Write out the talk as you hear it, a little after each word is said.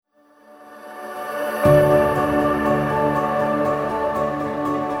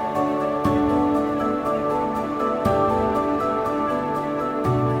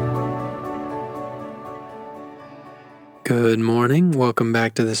Good morning. Welcome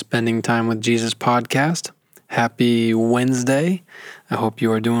back to the Spending Time with Jesus podcast. Happy Wednesday. I hope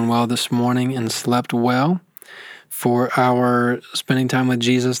you are doing well this morning and slept well. For our Spending Time with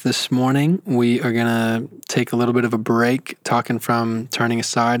Jesus this morning, we are going to take a little bit of a break talking from Turning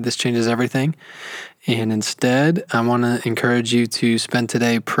Aside, This Changes Everything. And instead, I want to encourage you to spend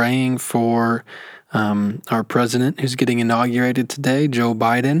today praying for our president who's getting inaugurated today, Joe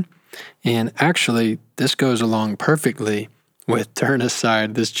Biden. And actually, this goes along perfectly with Turn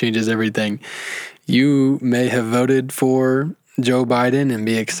Aside, This Changes Everything. You may have voted for Joe Biden and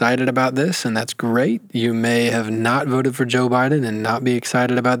be excited about this, and that's great. You may have not voted for Joe Biden and not be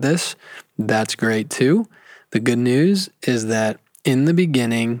excited about this. That's great too. The good news is that in the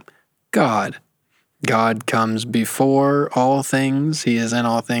beginning, God comes before all things. He is in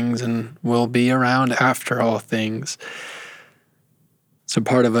all things and will be around after all things. So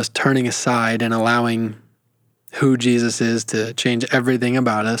part of us turning aside and allowing who Jesus is to change everything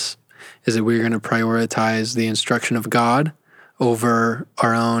about us is that we're going to prioritize the instruction of God over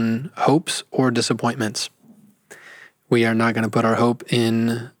our own hopes or disappointments. We are not going to put our hope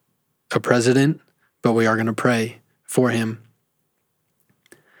in a president, but we are going to pray for him.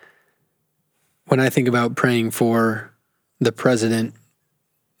 When I think about praying for the president,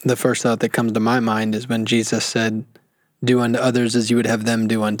 the first thought that comes to my mind is when Jesus said, "Do unto others as you would have them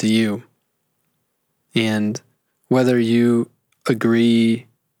do unto you." And whether you agree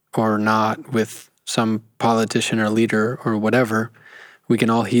or not with some politician or leader or whatever, we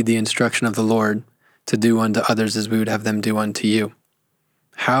can all heed the instruction of the Lord to do unto others as we would have them do unto you.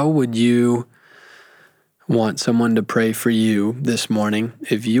 How would you want someone to pray for you this morning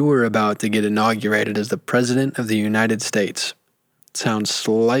if you were about to get inaugurated as the President of the United States? It sounds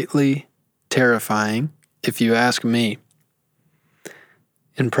slightly terrifying if you ask me.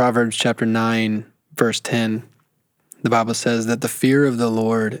 In Proverbs chapter 9, verse 10, the Bible says that the fear of the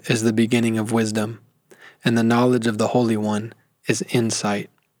Lord is the beginning of wisdom, and the knowledge of the Holy One is insight.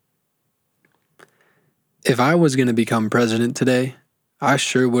 If I was going to become president today, I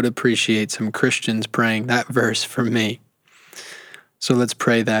sure would appreciate some Christians praying that verse for me. So let's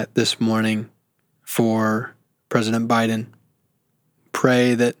pray that this morning for President Biden.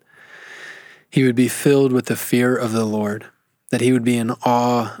 Pray that he would be filled with the fear of the Lord, that he would be in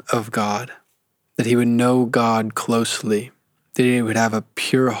awe of God, that he would know God closely, that he would have a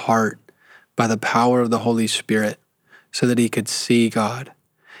pure heart by the power of the Holy Spirit so that he could see God.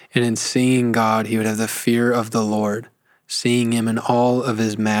 And in seeing God, he would have the fear of the Lord, seeing him in all of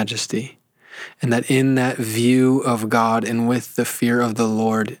his majesty. And that in that view of God and with the fear of the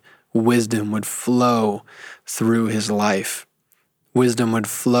Lord, wisdom would flow through his life. Wisdom would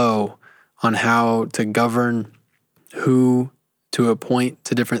flow on how to govern, who to appoint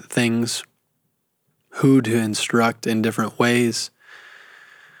to different things, who to instruct in different ways,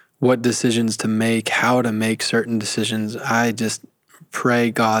 what decisions to make, how to make certain decisions. I just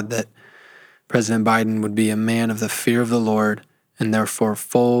pray, God, that President Biden would be a man of the fear of the Lord and therefore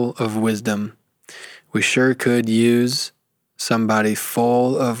full of wisdom. We sure could use somebody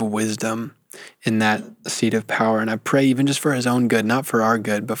full of wisdom in that seat of power. And I pray even just for his own good, not for our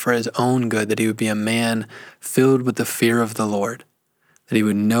good, but for his own good, that he would be a man filled with the fear of the Lord, that he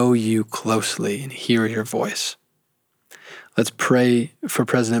would know you closely and hear your voice. Let's pray for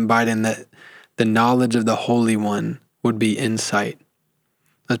President Biden that the knowledge of the Holy One would be insight.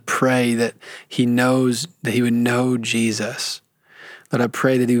 Let's pray that he knows, that he would know Jesus. Lord, I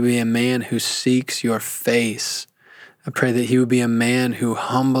pray that he would be a man who seeks your face. I pray that he would be a man who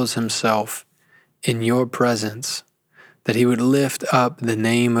humbles himself in your presence, that he would lift up the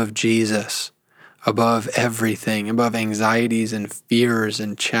name of Jesus above everything, above anxieties and fears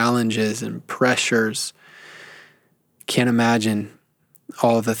and challenges and pressures. Can't imagine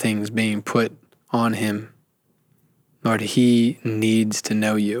all the things being put on him. Lord, he needs to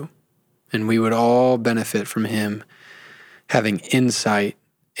know you, and we would all benefit from him having insight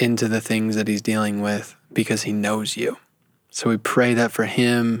into the things that he's dealing with because he knows you. So we pray that for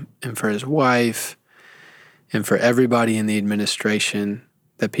him and for his wife and for everybody in the administration,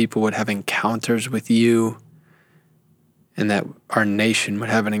 that people would have encounters with you and that our nation would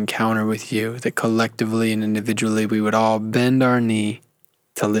have an encounter with you, that collectively and individually we would all bend our knee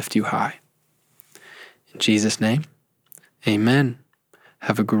to lift you high. In Jesus' name, amen.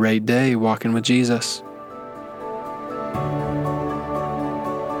 Have a great day walking with Jesus.